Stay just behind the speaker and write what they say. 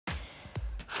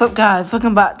What's up guys,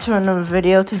 welcome back to another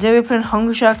video. Today we're playing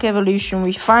Hungry Shark Evolution.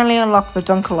 We finally unlocked the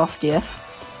Dunkleosteus.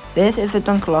 This is the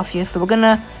Dunkleosteus, so we're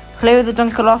gonna play with the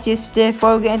Dunkleosteus today.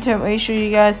 Before we get into it, make sure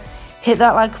you guys hit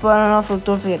that like button and also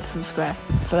don't forget to subscribe.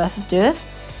 So let's just do this.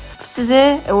 So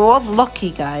today, what's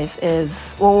lucky guys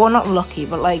is, well we're not lucky,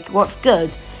 but like what's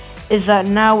good is that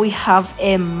now we have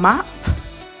a map.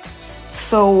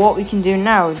 So what we can do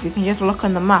now is we can just look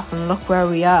on the map and look where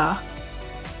we are.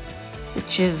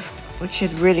 Which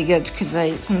is really good because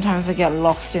sometimes I get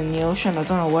lost in the ocean. I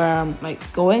don't know where I'm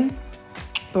going,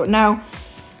 but now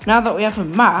that we have a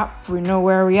map, we know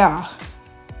where we are,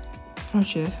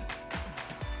 which is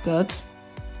good.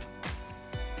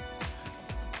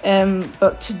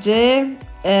 But today,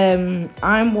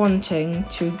 I'm wanting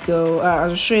to go. I'll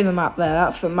just show you the map there.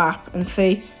 That's the map, and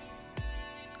see,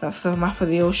 that's the map of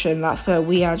the ocean. That's where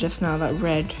we are just now. That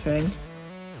red thing.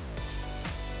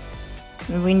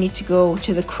 And we need to go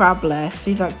to the crab lair.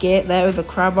 See that gate there with the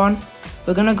crab on?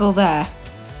 We're gonna go there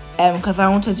because I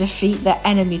want to defeat the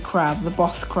enemy crab, the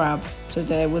boss crab,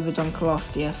 today with the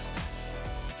Dunkleosteus.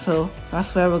 So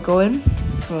that's where we're going.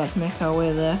 So let's make our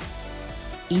way there,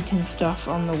 eating stuff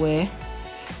on the way.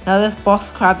 Now this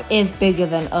boss crab is bigger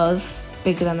than us,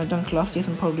 bigger than the Dunkleosteus,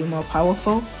 and probably more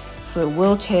powerful. So it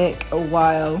will take a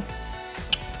while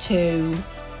to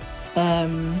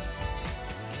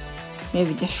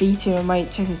maybe defeat him. It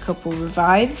might take a couple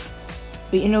revives,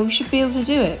 but you know, we should be able to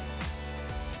do it.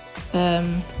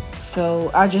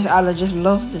 So I just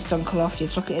love this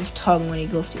Dunkleosteus. Look at his tongue when he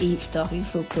goes to eat stuff.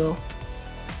 He's so cool.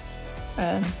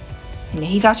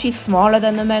 He's actually smaller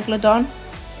than the Megalodon,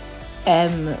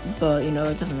 but you know,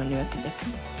 it doesn't really make a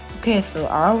difference. Okay, so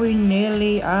are we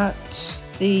nearly at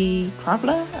the crab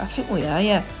lair? I think we are.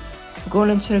 Yeah, we're going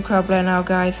into the crab lair now,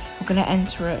 guys. We're gonna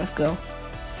enter it. Let's go.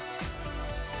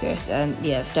 Okay, and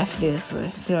yeah, it's definitely this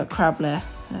way. See that crab lair?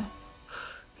 Yeah.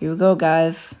 Here we go,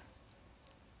 guys.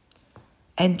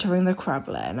 Entering the crab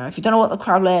lair. Now, if you don't know what the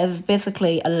crab lair is, it's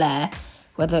basically a lair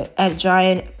where a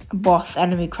giant boss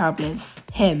enemy crab lives.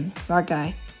 Him, that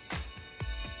guy.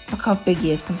 Look how big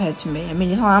he is compared to me. I mean,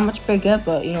 he's not that much bigger,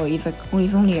 but you know, he's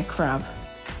only a crab.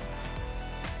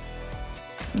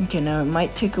 Okay, now it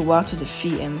might take a while to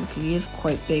defeat him because he is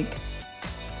quite big.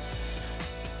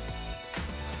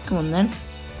 Come on then.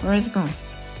 Where is he gone?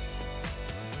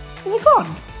 Is he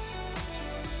gone?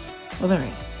 Oh, there he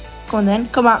is. Go on then,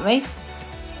 come at me.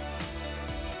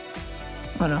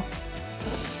 Oh no.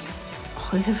 Oh,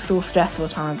 this is so stressful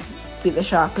trying to beat the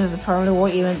shark, because apparently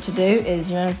what you're meant to do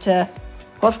is you're meant to...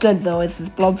 What's good though is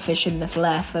there's blobfish in this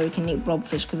lair, so we can eat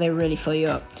blobfish because they really fill you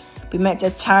up. But you're meant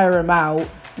to tire them out, and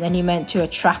then you're meant to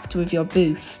attract with your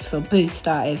boost. So boost,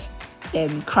 that is,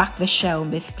 crack the shell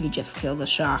and basically just kill the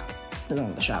shark.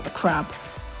 Not the shark, the crab.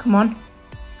 Come on.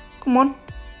 Come on.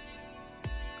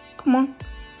 Come on.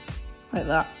 Like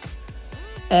that.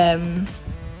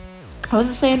 What was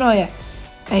I saying? Oh yeah.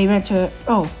 You meant to...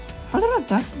 Oh. How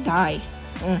did I die?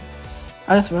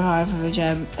 I just revived with a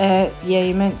gem. Yeah,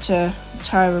 you meant to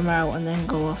tire him out and then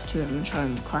go off to him and try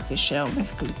and crack his shell.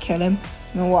 Basically kill him.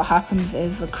 And then what happens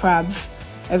is the crabs,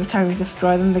 every time you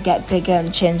destroy them, they get bigger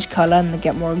and change colour and they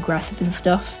get more aggressive and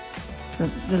stuff.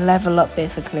 They level up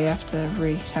basically after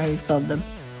every time you've killed them.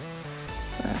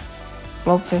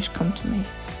 Blobfish, come to me.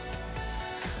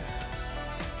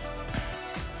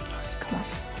 Come on.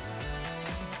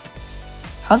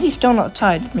 How's he still not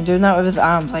tied? I've been doing that with his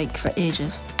arms like for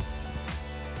ages.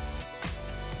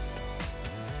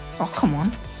 Oh, come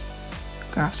on.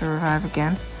 Gonna have to revive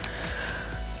again.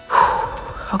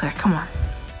 Okay, come on.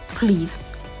 Please.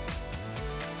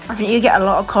 I think you get a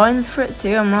lot of coins for it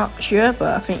too, I'm not sure,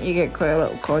 but I think you get quite a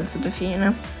lot of coins for defeating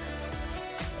him.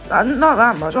 Not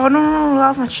that much. Oh, no, that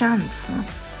was my chance.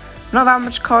 Not that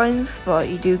much coins, but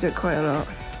you do get quite a lot.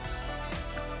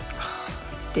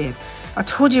 Dave, I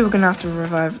told you we're going to have to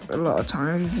revive a lot of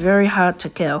times. It's very hard to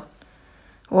kill.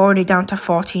 We're already down to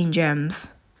 14 gems.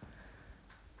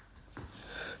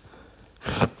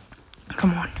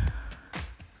 Come on.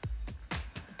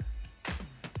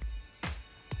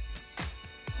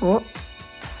 Oh,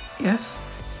 yes.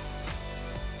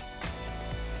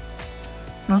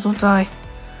 No, don't die.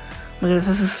 Look at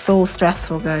this is so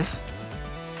stressful, guys.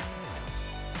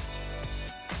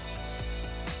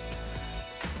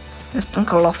 This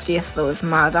Dunkleosteus though is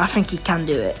mad. I think he can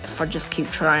do it if I just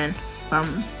keep trying. I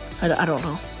don't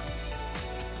know.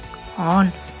 Come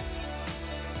on.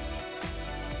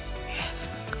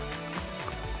 Yes.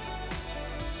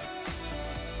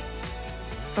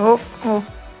 Oh.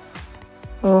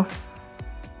 Come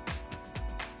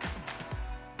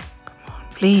on,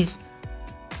 please.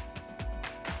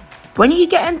 When are you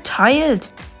getting tired?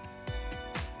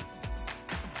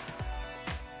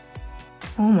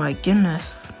 Oh my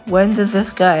goodness. When does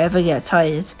this guy ever get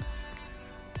tired?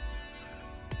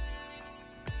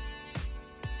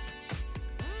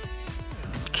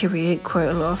 Okay, we ate quite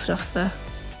a lot of stuff there.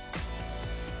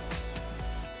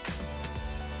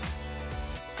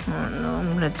 Oh no,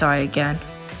 I'm gonna die again.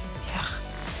 Yeah.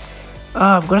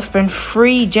 Oh, I'm gonna spend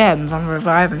 3 gems on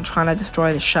Revive and trying to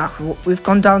destroy the shack. We've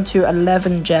gone down to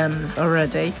 11 gems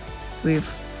already. We're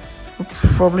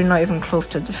probably not even close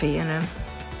to defeating him.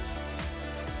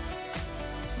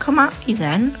 Come at me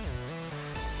then.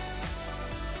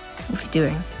 What's he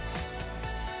doing?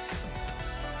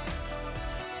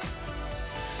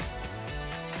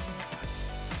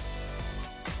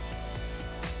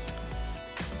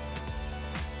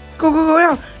 Go, go, go,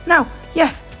 now! Now!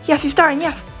 Yes! Yes, he's dying,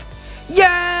 yes!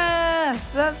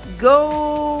 Yes! Let's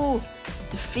go!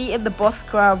 Defeated the boss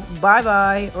crab.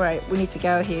 Bye-bye. Right, we need to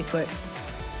get out of here quick.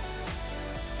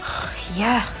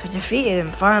 Yes, we defeated him,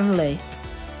 finally.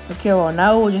 Okay, well,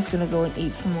 now we're just gonna go and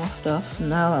eat some more stuff.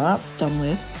 Now that that's done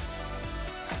with.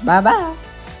 Bye-bye!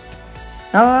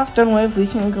 Now that that's done with, we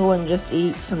can go and just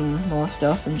eat some more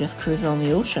stuff and just cruise around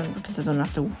the ocean because I don't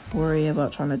have to worry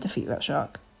about trying to defeat that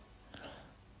shark.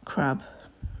 Crab.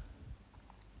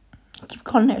 I keep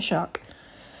calling it a shark.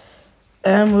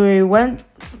 We went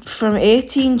from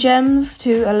 18 gems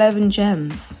to 11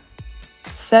 gems.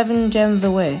 7 gems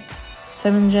away.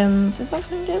 7 gems. Is that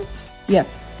 7 gems? Yeah.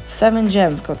 7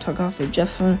 gems got took off it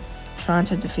just from trying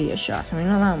to defeat a shark. I mean,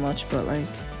 not that much, but like.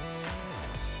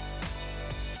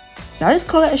 Did I just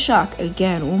call it a shark?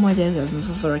 Again, all my days, I'm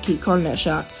so sorry. I keep calling it a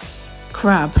shark.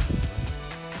 Crab.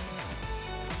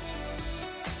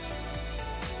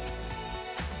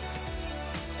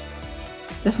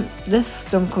 This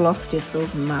Dunkleosteus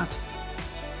is mad.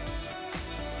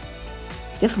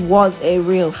 This was a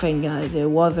real thing, guys. It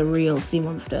was a real sea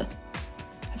monster.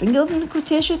 I think it was in the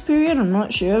Cretaceous period. I'm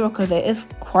not sure because it is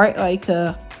quite like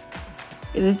a.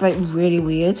 It is like really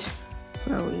weird.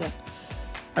 Where are we there?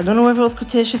 I don't know if it was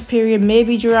Cretaceous period,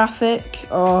 maybe Jurassic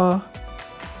or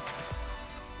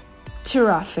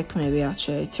Jurassic, maybe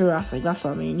actually Jurassic. That's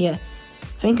what I mean. Yeah, I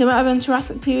think it might have been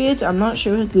Jurassic period. I'm not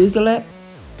sure. Google it.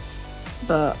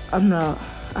 But I'm not.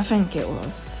 I think it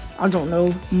was. I don't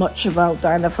know much about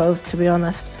dinosaurs, to be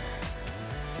honest.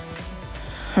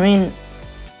 I mean,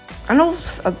 I know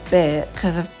a bit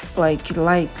because I've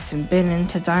liked and been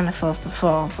into dinosaurs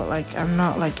before, but like I'm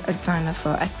not like a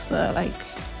dinosaur expert like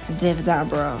David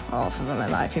Attenborough or something like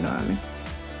that, if you know what I mean.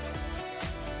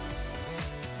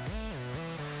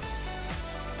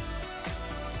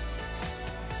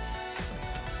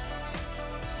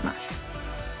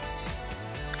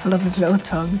 I love his little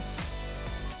tongue.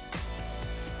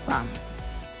 Bam.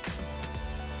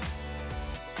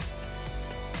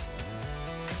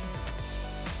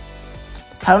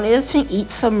 Apparently this thing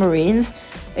eats submarines,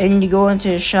 and you go into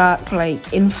a shark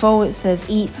like info, it says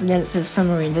eats and then it says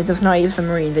submarines. It does not eat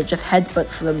submarines, it just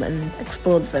headbutts them and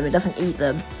explodes them. It doesn't eat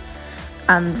them.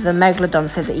 And the Megalodon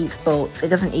says it eats boats. It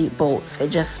doesn't eat boats, it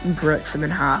just breaks them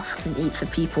in half and eats the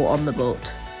people on the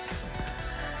boat.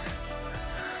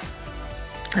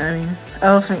 I mean,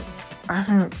 I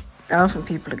think elephant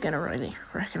people are gonna really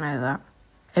recognize that.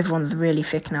 Everyone's really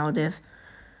thick nowadays.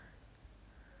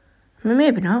 I mean,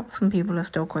 maybe not. Some people are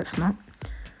still quite smart.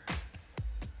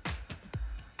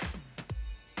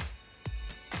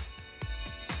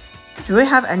 Do we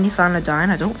have any sign of dying?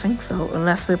 I don't think so.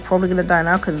 Unless we're probably gonna die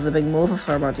now because the big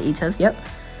mosasaur about to eat us. Yep.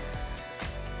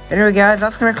 Anyway, guys,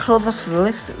 that's gonna close off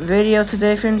this video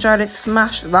today. If you enjoyed it,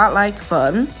 smash that like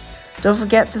button. Don't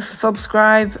forget to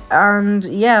subscribe, and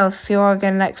yeah, I'll see you all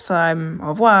again next time. Au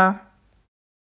revoir.